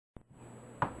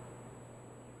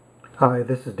Hi,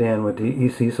 this is Dan with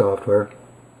DEC Software.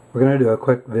 We're going to do a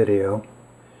quick video.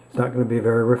 It's not going to be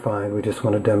very refined. We just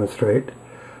want to demonstrate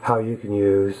how you can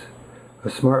use a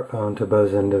smartphone to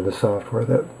buzz into the software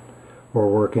that we're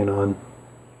working on.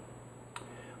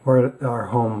 We're at our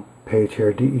home page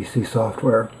here, DEC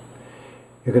Software.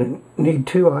 You're going to need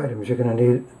two items. You're going to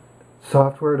need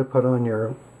software to put on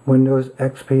your Windows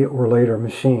XP or later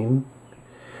machine,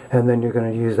 and then you're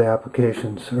going to use the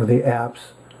applications or the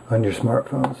apps on your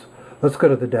smartphones. Let's go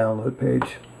to the download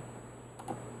page.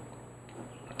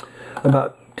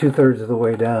 About 2/3 of the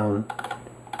way down,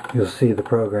 you'll see the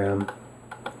program,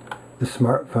 the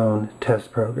smartphone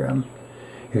test program.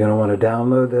 You're going to want to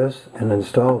download this and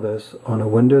install this on a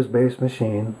Windows-based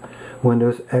machine,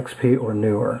 Windows XP or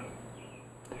newer.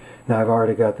 Now I've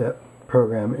already got that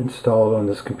program installed on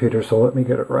this computer, so let me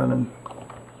get it running.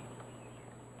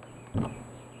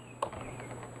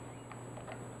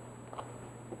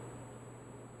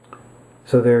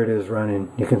 So there it is running.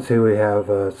 You can see we have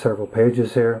several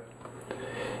pages here,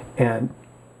 and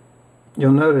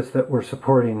you'll notice that we're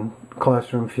supporting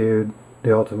Classroom Feud,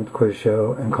 The Ultimate Quiz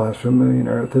Show, and Classroom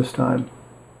Millionaire at this time.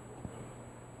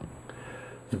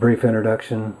 It's a brief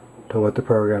introduction to what the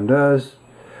program does,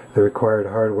 the required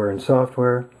hardware and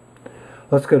software.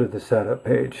 Let's go to the setup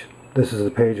page. This is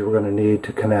the page we're going to need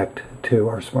to connect to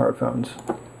our smartphones.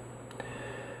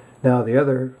 Now the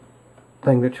other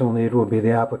thing that you'll need will be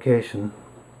the application.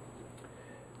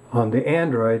 On the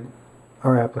Android,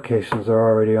 our applications are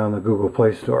already on the Google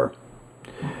Play Store.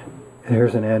 And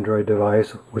here's an Android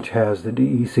device which has the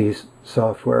DEC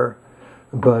software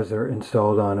buzzer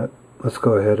installed on it. Let's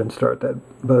go ahead and start that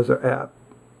buzzer app.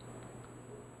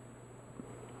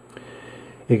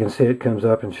 You can see it comes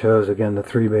up and shows again the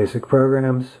three basic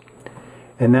programs.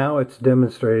 And now it's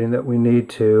demonstrating that we need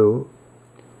to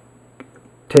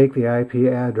take the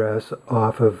IP address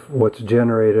off of what's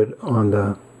generated on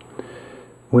the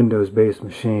Windows-based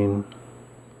machine.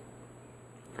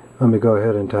 Let me go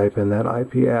ahead and type in that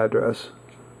IP address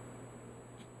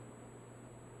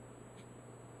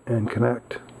and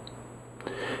connect.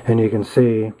 And you can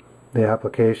see the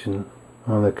application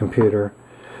on the computer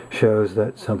shows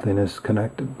that something is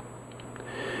connected.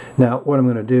 Now what I'm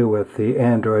going to do with the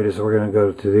Android is we're going to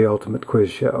go to the Ultimate Quiz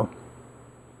Show.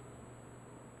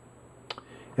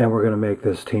 And we're going to make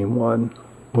this Team 1.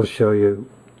 We'll show you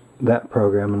that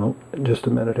program in just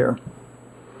a minute here.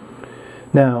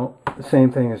 Now, the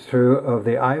same thing is true of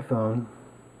the iPhone.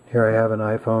 Here I have an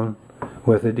iPhone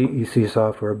with the DEC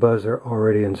software buzzer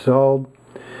already installed.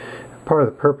 Part of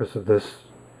the purpose of this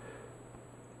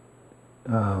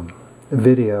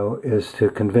video is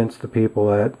to convince the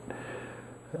people at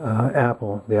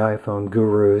Apple, the iPhone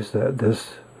gurus, that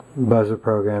this buzzer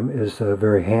program is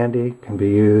very handy, can be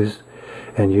used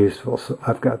and useful. So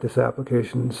I've got this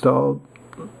application installed.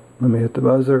 Let me hit the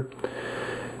buzzer.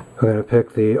 I'm going to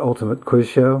pick the Ultimate Quiz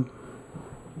Show.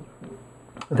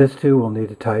 This too will need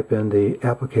to type in the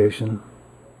application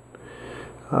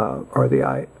or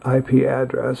the IP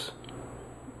address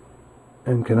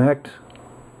and connect.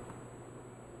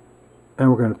 And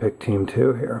we're going to pick Team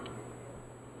 2 here.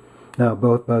 Now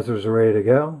both buzzers are ready to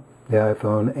go, the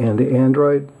iPhone and the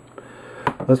Android.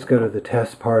 Let's go to the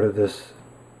test part of this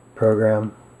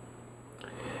program,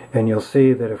 and you'll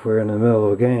see that if we're in the middle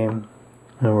of a game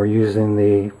and we're using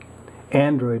the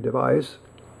Android device,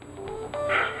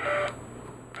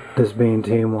 this being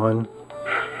Team 1,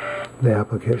 the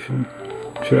application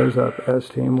shows up as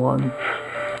Team 1.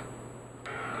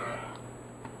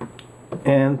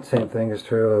 And same thing is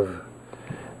true of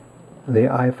the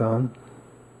iPhone.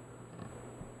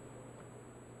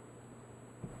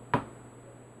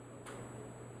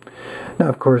 Now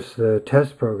of course the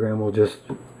test program will just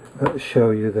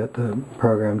show you that the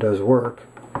program does work.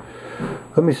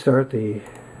 Let me start the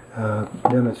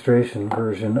demonstration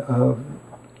version of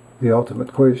the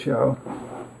Ultimate Quiz Show.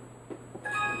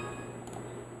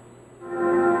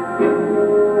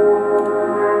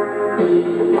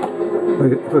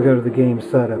 If we go to the game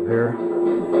setup here,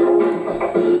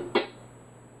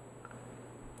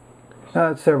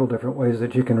 several different ways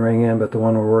that you can ring in, but the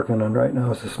one we're working on right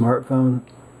now is the smartphone,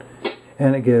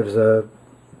 and it gives a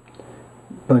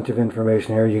bunch of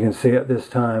information here. You can see at this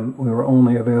time we were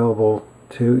only available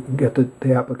to get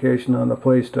the application on the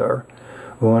Play Store.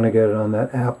 We want to get it on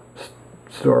that app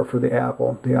store for the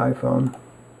Apple, the iPhone.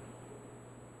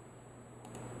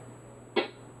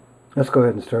 Let's go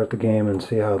ahead and start the game and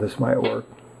see how this might work.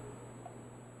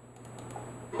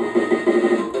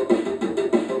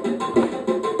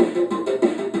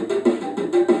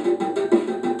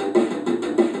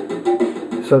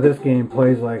 So this game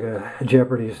plays like a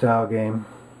Jeopardy style game.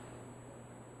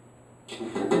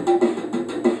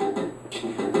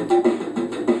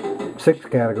 6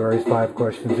 categories, 5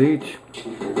 questions each.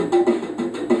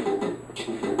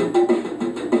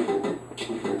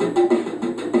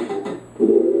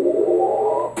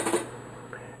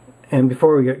 And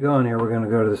before we get going here, we're going to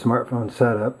go to the smartphone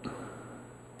setup.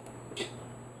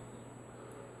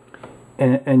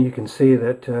 And you can see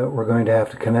that we're going to have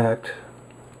to connect.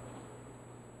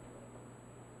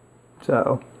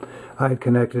 So I had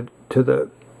connected to the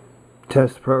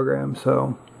test program,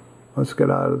 so let's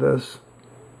get out of this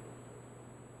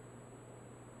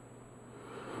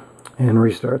and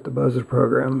restart the buzzer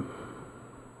program.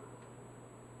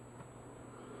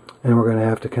 And we're going to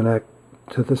have to connect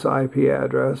to this IP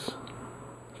address.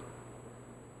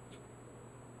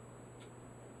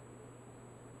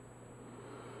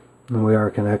 And we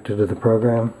are connected to the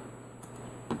program.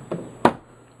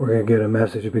 We're going to get a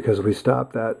message because we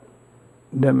stopped that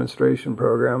demonstration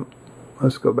program.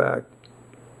 Let's go back.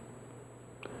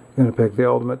 I'm going to pick the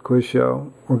Ultimate Quiz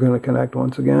Show. We're going to connect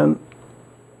once again.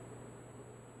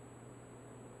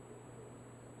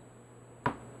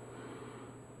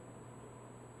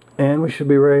 And we should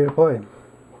be ready to play.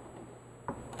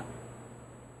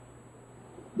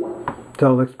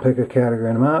 So let's pick a category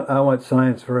and amount. I want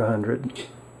science for 100.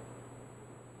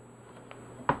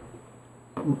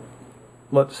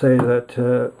 Let's say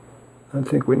that I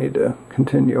think we need to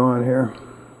continue on here.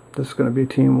 This is going to be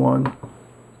team 1.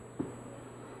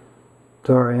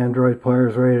 So our Android player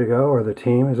is ready to go, or the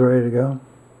team is ready to go.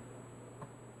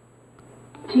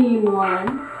 Team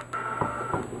 1.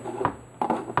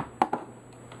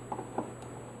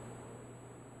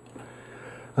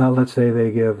 Let's say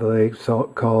they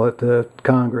call it the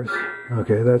Congress.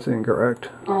 Okay, that's incorrect.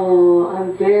 Oh,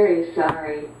 I'm very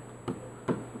sorry.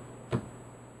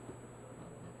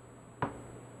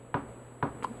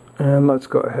 And let's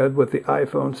go ahead with the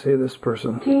iPhone. See this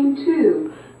person. Team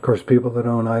 2. Of course, people that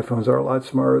own iPhones are a lot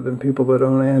smarter than people that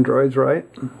own Androids, right?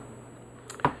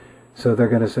 So they're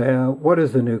going to say, what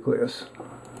is the nucleus?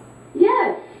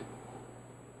 Yes.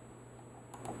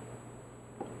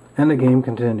 And the game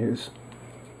continues.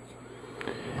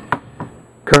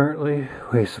 Currently,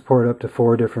 we support up to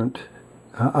 4 different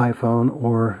iPhone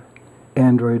or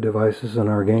Android devices in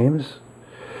our games.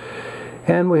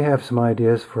 And we have some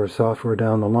ideas for software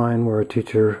down the line where a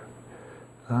teacher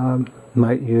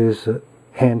might use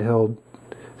handheld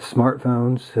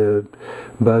smartphones to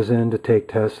buzz in, to take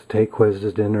tests, to take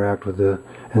quizzes, to interact with the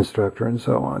instructor, and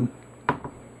so on.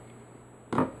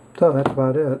 So that's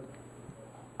about it.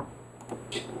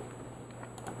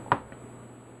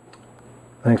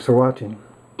 Thanks for watching.